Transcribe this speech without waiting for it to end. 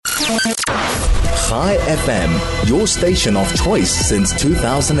Chai FM, your station of choice since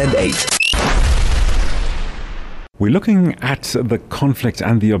 2008. We're looking at the conflict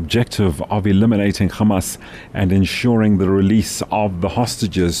and the objective of eliminating Hamas and ensuring the release of the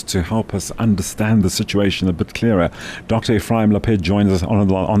hostages to help us understand the situation a bit clearer. Dr. Ephraim Lapid joins us on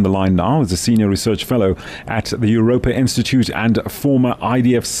the line now as a senior research fellow at the Europa Institute and former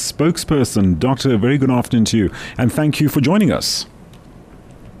IDF spokesperson. Doctor, very good afternoon to you, and thank you for joining us.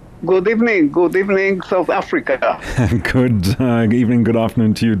 Good evening, South Africa. Good evening, good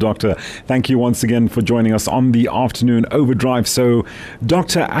afternoon to you, Doctor. Thank you once again for joining us on the afternoon overdrive. So,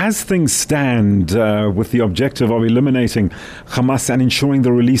 Doctor, as things stand with the objective of eliminating Hamas and ensuring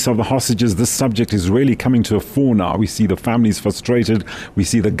the release of the hostages, this subject is really coming to a fore now. We see the families frustrated. We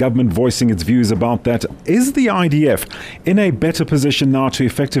see the government voicing its views about that. Is the IDF in a better position now to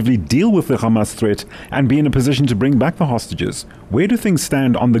effectively deal with the Hamas threat and be in a position to bring back the hostages? Where do things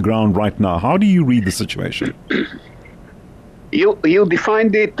stand on the ground right now? How do you read the situation? You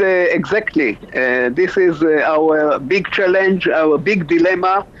defined it exactly. This is our big challenge, our big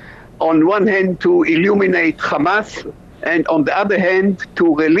dilemma. On one hand, to eliminate Hamas, and on the other hand,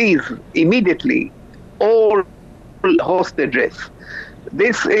 to release immediately all hostages.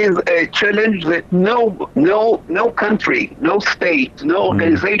 This is a challenge that no country, no state, no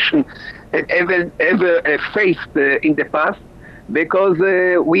organization had ever faced in the past. Because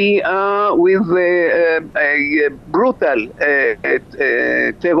we are with a brutal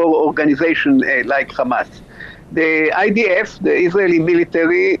terror organization like Hamas. The IDF, the Israeli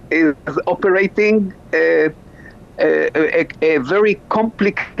military, is operating a very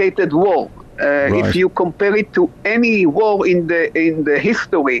complicated war. Right. If you compare it to any war in the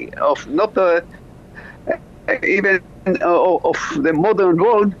history of even of the modern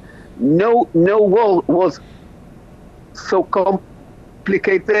world, no war was so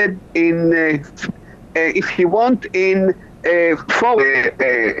complicated in, if you want, in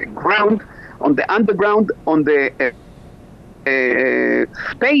ground, on the underground, on the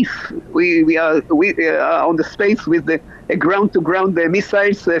space. We are on the space with the ground-to-ground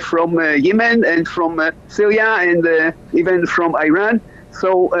missiles from Yemen and from Syria and even from Iran.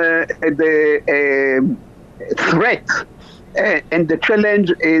 So the threat and the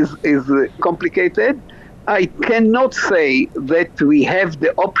challenge is complicated. I cannot say that we have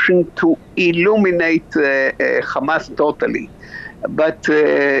the option to eliminate Hamas totally, but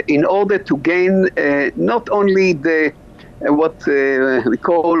in order to gain not only the what we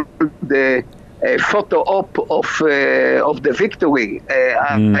call the photo op of the victory,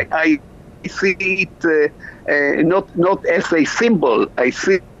 I see it not as a symbol. I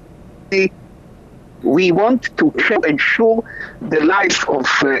see. We want to ensure the life of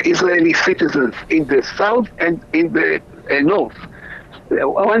Israeli citizens in the south and in the north.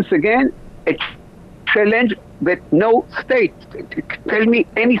 Once again, a challenge that no state, tell me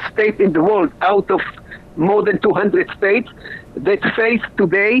any state in the world out of more than 200 states that face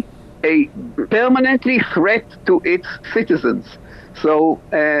today a permanently threat to its citizens. So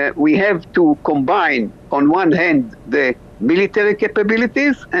we have to combine, on one hand, the military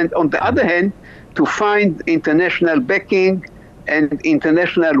capabilities, and on the other hand, to find international backing and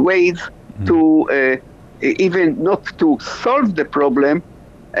international ways to even not to solve the problem,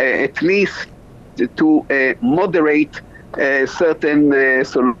 at least to moderate certain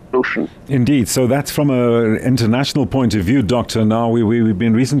solution. Indeed. So that's from an international point of view, Doctor. Now, we've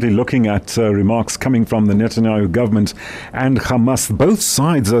been recently looking at remarks coming from the Netanyahu government and Hamas. Both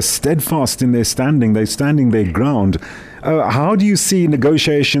sides are steadfast in their standing. They're standing their ground. How do you see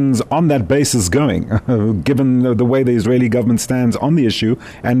negotiations on that basis going, given the way the Israeli government stands on the issue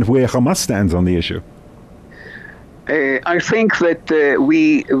and where Hamas stands on the issue? I think that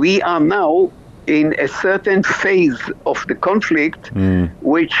we are now in a certain phase of the conflict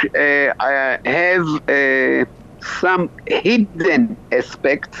which have some hidden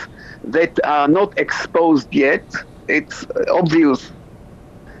aspects that are not exposed yet. It's obvious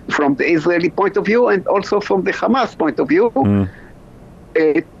from the Israeli point of view and also from the Hamas point of view,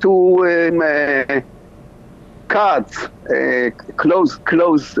 to cards close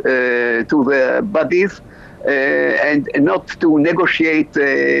to the bodies and not to negotiate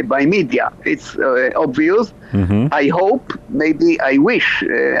by media. It's obvious. I hope, maybe I wish,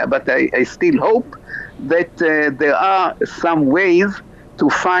 but I still hope that there are some ways to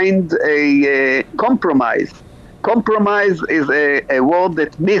find a compromise. Compromise is a word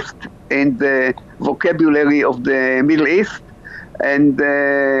that missed in the vocabulary of the Middle East, and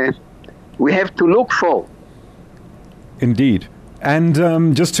we have to look for. Indeed.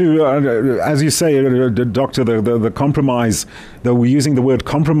 And just to, as you say, Doctor, the compromise, though we're using the word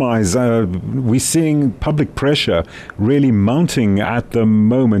compromise, we're seeing public pressure really mounting at the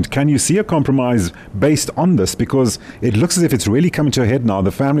moment. Can you see a compromise based on this? Because it looks as if it's really coming to a head now.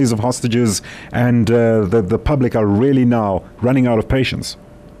 The families of hostages and the public are really now running out of patience.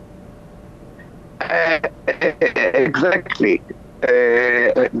 Exactly.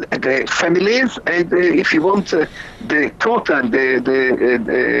 The families, and if you want, the total,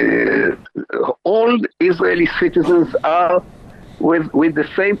 all Israeli citizens are with the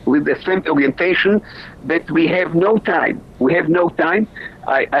same orientation, that we have no time. We have no time.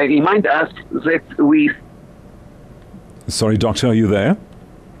 I remind us that we. Sorry, Doctor, are you there?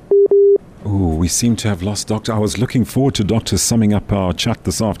 Oh, we seem to have lost Doctor. I was looking forward to Doctor summing up our chat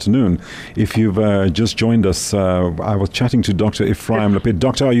this afternoon. If you've just joined us, I was chatting to Dr. Ephraim Lapid.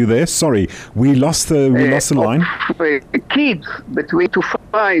 Doctor, are you there? Sorry, we lost the line. Kids between 2 to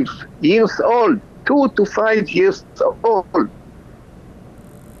 5 years old, 2 to 5 years old.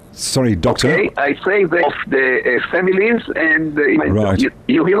 Sorry, Doctor. Okay, I say that of the families and right.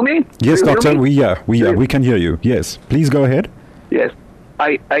 You hear me? Yes, Doctor. We can hear you. Yes, please go ahead. Yes.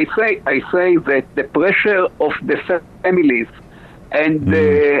 I say that the pressure of the families and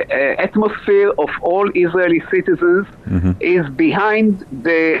the atmosphere of all Israeli citizens is behind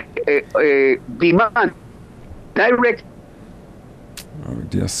the demand, direct. Oh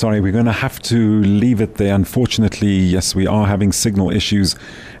dear, sorry, we're going to have to leave it there. Unfortunately, yes, we are having signal issues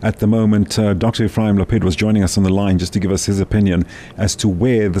at the moment. Dr. Ephraim Lapid was joining us on the line just to give us his opinion as to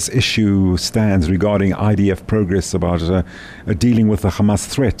where this issue stands regarding IDF progress about dealing with the Hamas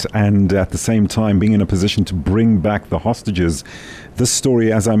threat and at the same time being in a position to bring back the hostages. This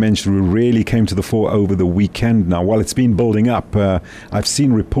story, as I mentioned, really came to the fore over the weekend now. While it's been building up, I've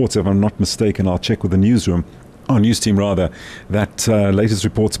seen reports, if I'm not mistaken, I'll check with the newsroom, our news team rather, that latest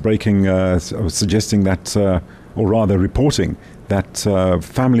reports breaking suggesting that, or rather reporting that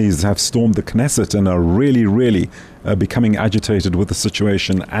families have stormed the Knesset and are really becoming agitated with the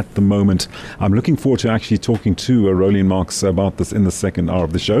situation at the moment. I'm looking forward to actually talking to Rolian Marks about this in the second hour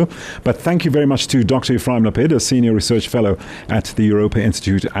of the show. But thank you very much to Dr. Ephraim Lapid, a senior research fellow at the Europa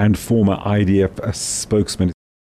Institute and former IDF spokesman.